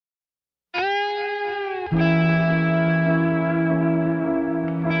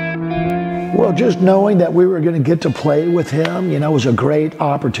Well, just knowing that we were going to get to play with him, was a great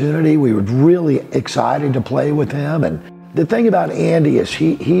opportunity. We were really excited to play with him. And the thing about Andy is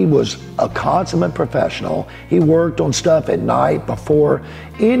he was a consummate professional. He worked on stuff at night before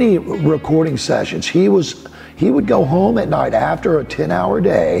any recording sessions. He would go home at night after a 10-hour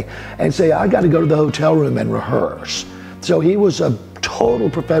day and say, I got to go to the hotel room and rehearse. So he was a total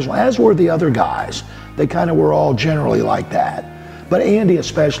professional, as were the other guys. They kind of were all generally like that. But Andy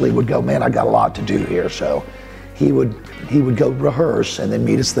especially would go, man, I got a lot to do here. So he would go rehearse and then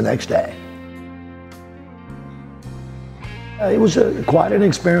meet us the next day. It was quite an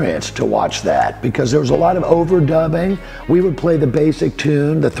experience to watch that because there was a lot of overdubbing. We would play the basic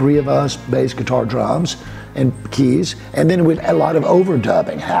tune, the three of us, bass, guitar, drums, and keys, and then a lot of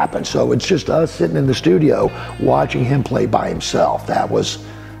overdubbing happen. So it's just us sitting in the studio watching him play by himself. That was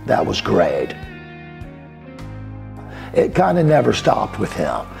great. It kind of never stopped with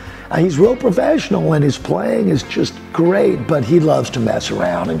him. He's real professional and his playing is just great, but he loves to mess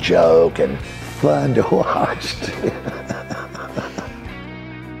around and joke and fun to watch.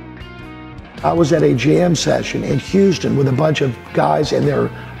 I was at a jam session in Houston with a bunch of guys in their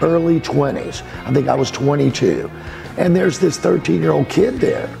early 20s. I think I was 22. And there's this 13-year-old kid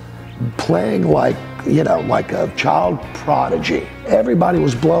there playing like a child prodigy. Everybody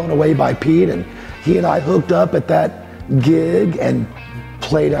was blown away by Pete, and he and I hooked up at that gig and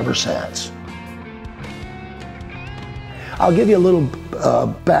played ever since. I'll give you a little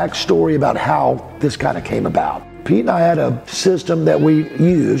backstory about how this kind of came about. Pete and I had a system that we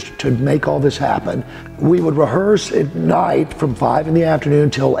used to make all this happen. We would rehearse at night from 5 in the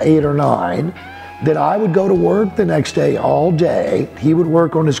afternoon till 8 or 9. Then I would go to work the next day all day. He would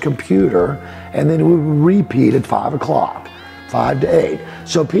work on his computer, and then we would repeat at 5 o'clock. 5 to 8.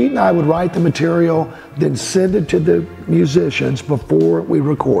 So Pete and I would write the material, then send it to the musicians before we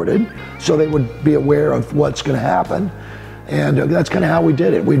recorded, so they would be aware of what's going to happen. And that's kind of how we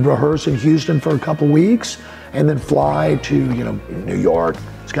did it. We'd rehearse in Houston for a couple weeks, and then fly to New York.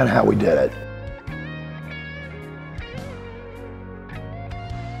 It's kind of how we did it.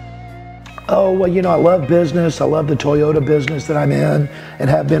 Oh, well, I love business. I love the Toyota business that I'm in and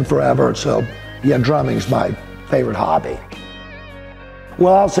have been forever. So, yeah, drumming's my favorite hobby.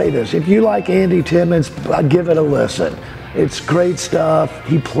 Well, I'll say this, if you like Andy Timmons, give it a listen. It's great stuff,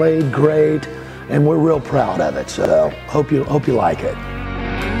 he played great, and we're real proud of it, so hope you like it.